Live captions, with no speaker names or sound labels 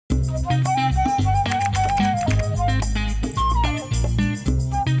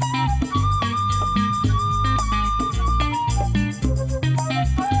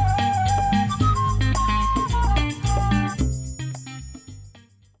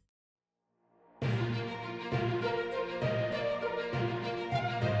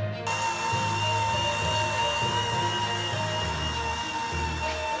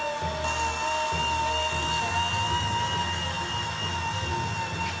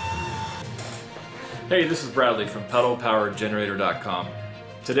Hey, this is Bradley from pedalpoweredgenerator.com.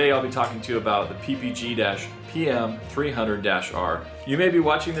 Today I'll be talking to you about the PPG-PM300-R. You may be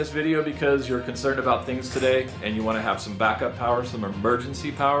watching this video because you're concerned about things today and you want to have some backup power, some emergency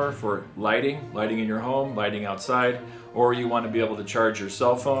power for lighting in your home, lighting outside, or you want to be able to charge your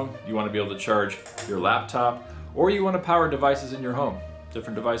cell phone, you want to be able to charge your laptop, or you want to power devices in your home,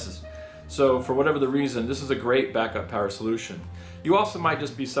 different devices. So for whatever the reason, this is a great backup power solution. You also might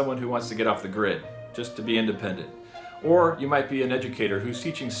just be someone who wants to get off the grid, just to be independent. Or you might be an educator who's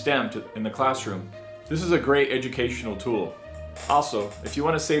teaching STEM in the classroom. This is a great educational tool. Also, if you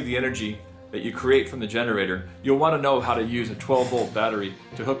want to save the energy that you create from the generator, you'll want to know how to use a 12-volt battery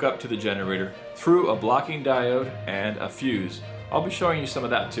to hook up to the generator through a blocking diode and a fuse. I'll be showing you some of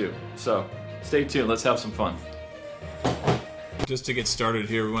that too. So stay tuned, let's have some fun. Just to get started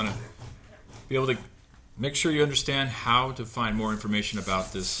here, we want to be able to make sure you understand how to find more information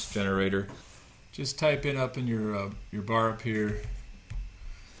about this generator. Just type in up in your bar up here,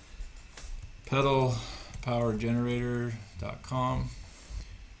 pedalpoweredgenerator.com,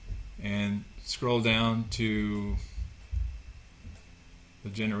 and scroll down to the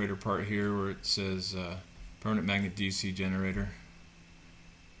generator part here where it says permanent magnet DC generator.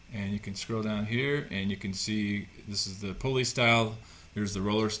 And you can scroll down here and you can see this is the pulley style, here's the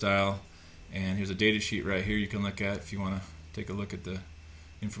roller style, and here's a data sheet right here you can look at if you want to take a look at the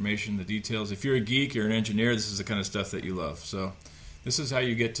information, the details. If you're a geek, you're an engineer, this is the kind of stuff that you love. So this is how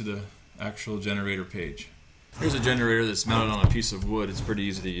you get to the actual generator page. Here's a generator that's mounted on a piece of wood. It's pretty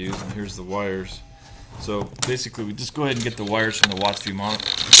easy to use, and here's the wires. So basically we just go ahead and get the wires from the WattsVIEW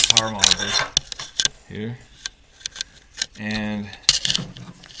power monitor here, and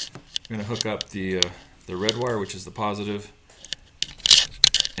I'm going to hook up the red wire, which is the positive,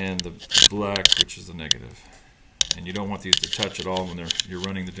 and the black, which is the negative. And you don't want these to touch at all when you're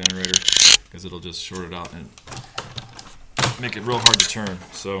running the generator, because it'll just short it out and make it real hard to turn.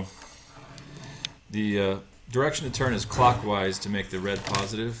 So the direction to turn is clockwise to make the red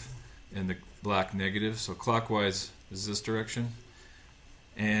positive and the black negative. So clockwise is this direction.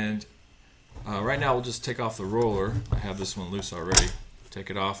 And right now we'll just take off the roller. I have this one loose already. Take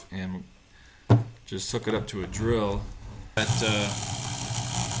it off and just hook it up to a drill at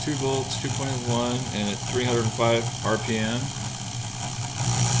 2 volts, 2.1, and at 305 RPM.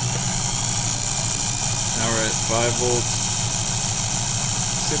 Now we're at 5 volts,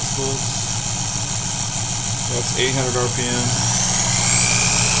 6 volts, so that's 800 RPM.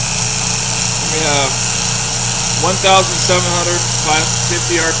 We have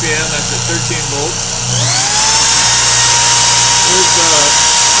 1,750 RPM, that's at 13 volts. There's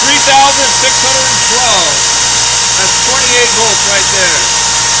 3,612, that's 28 volts right there.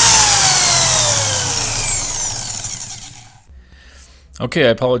 Okay, I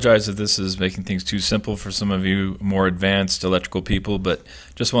apologize if this is making things too simple for some of you more advanced electrical people, but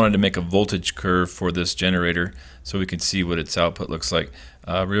just wanted to make a voltage curve for this generator so we can see what its output looks like.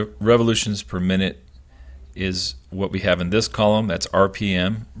 Revolutions per minute is what we have in this column. That's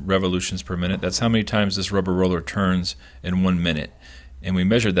RPM, revolutions per minute. That's how many times this rubber roller turns in 1 minute. And we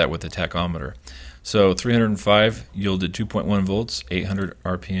measured that with the tachometer. So 305 yielded 2.1 volts, 800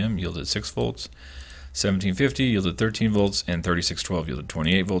 RPM yielded 6 volts. 1750 yielded 13 volts, and 3612 yielded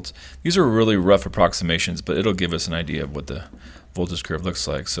 28 volts. These are really rough approximations, but it'll give us an idea of what the voltage curve looks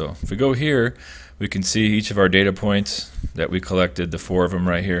like. So if we go here, we can see each of our data points that we collected, the 4 of them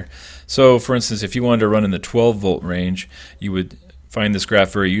right here. So for instance, if you wanted to run in the 12 volt range, you would find this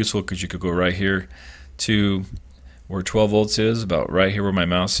graph very useful because you could go right here to where 12 volts is, about right here where my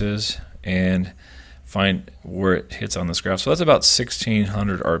mouse is, and find where it hits on this graph. So that's about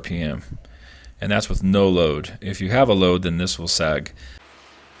 1600 RPM. And that's with no load. If you have a load, then this will sag.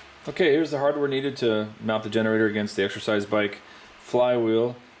 Okay, here's the hardware needed to mount the generator against the exercise bike.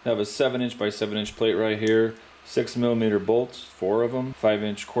 Flywheel. I have a 7-inch by 7-inch plate right here. 6mm bolts, 4 of them.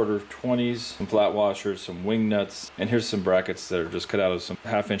 5-inch quarter 20s. Some flat washers, some wing nuts. And here's some brackets that are just cut out of some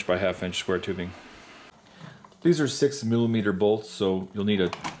 1/2-inch by 1/2-inch square tubing. These are 6mm bolts, so you'll need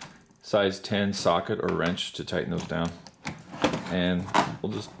a size 10 socket or wrench to tighten those down. And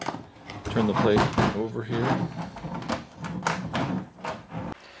we'll just turn the plate over here.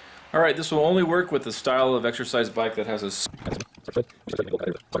 Alright, this will only work with the style of exercise bike that has a...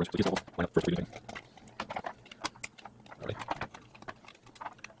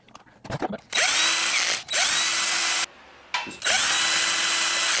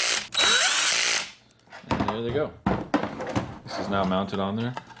 And there they go. This is now mounted on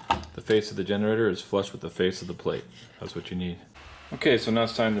there. The face of the generator is flush with the face of the plate. That's what you need. Okay, so now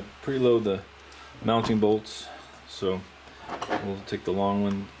it's time to preload the mounting bolts. So we'll take the long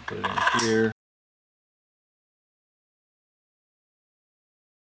one, put it in here.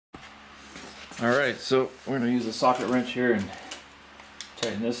 Alright, so we're going to use the socket wrench here and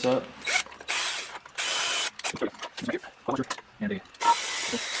tighten this up.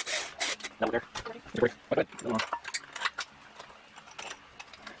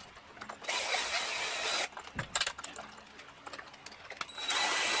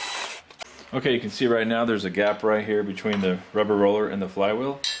 Okay, you can see right now there's a gap right here between the rubber roller and the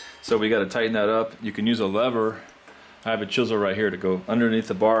flywheel. So we got to tighten that up. You can use a lever. I have a chisel right here to go underneath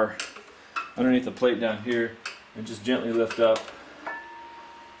the bar, underneath the plate down here, and just gently lift up.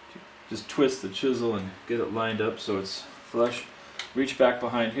 Just twist the chisel and get it lined up so it's flush. Reach back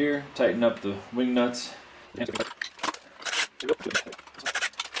behind here, tighten up the wing nuts.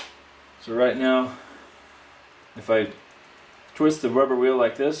 So right now, if I twist the rubber wheel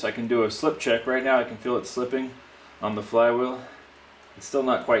like this, I can do a slip check. Right now I can feel it slipping on the flywheel. It's still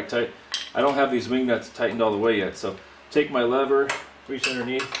not quite tight. I don't have these wing nuts tightened all the way yet, so take my lever, reach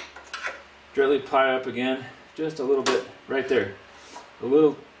underneath, gently ply up again, just a little bit right there. A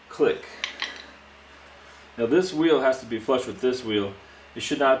little click. Now this wheel has to be flush with this wheel. It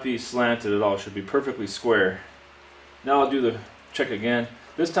should not be slanted at all. It should be perfectly square. Now I'll do the check again.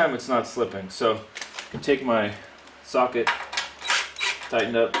 This time it's not slipping, so I can take my socket,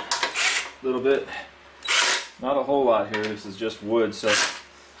 tighten up a little bit. Not a whole lot here. This is just wood, so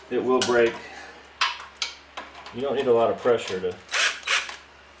it will break. You don't need a lot of pressure to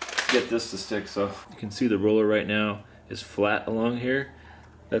get this to stick. So you can see the roller right now is flat along here.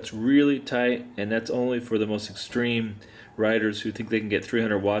 That's really tight, and that's only for the most extreme riders who think they can get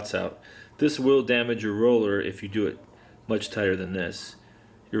 300 watts out. This will damage your roller if you do it much tighter than this.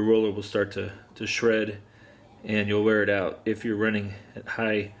 Your roller will start to shred, and you'll wear it out if you're running at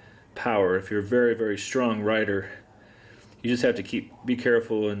high power. If you're a very, very strong rider, you just have to be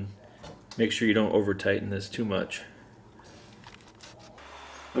careful and make sure you don't over tighten this too much.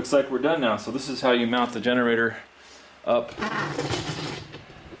 Looks like we're done now. So this is how you mount the generator up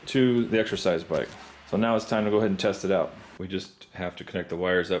to the exercise bike. So now it's time to go ahead and test it out. We just have to connect the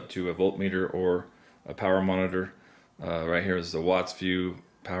wires up to a voltmeter or a power monitor. Right here is the WattsVIEW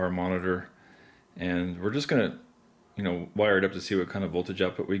power monitor. And we're just gonna, wire it up to see what kind of voltage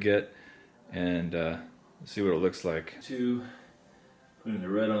output we get, and see what it looks like. Putting the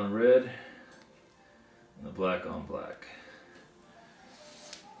red on red and the black on black.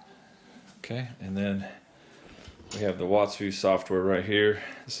 Okay, and then we have the WattsVIEW software right here.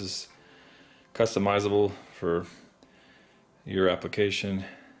 This is customizable for your application.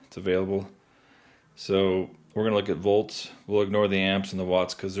 It's available. So we're going to look at volts. We'll ignore the amps and the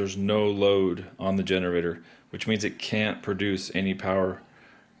watts because there's no load on the generator, which means it can't produce any power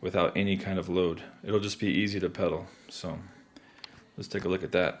without any kind of load. It'll just be easy to pedal. So let's take a look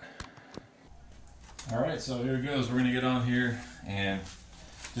at that. Alright, so here it goes. We're going to get on here and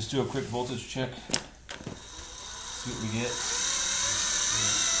just do a quick voltage check. See what we get.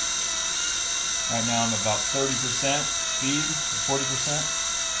 Right now I'm about 30% speed,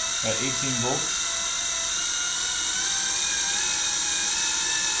 40%, at 18 volts.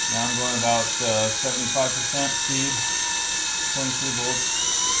 Now I'm going about 75% speed, 23 volts.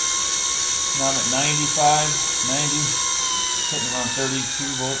 Now I'm at 95, 90, hitting around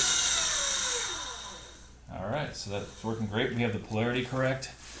 32 volts. Alright, so that's working great. We have the polarity correct,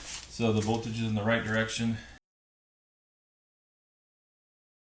 so the voltage is in the right direction.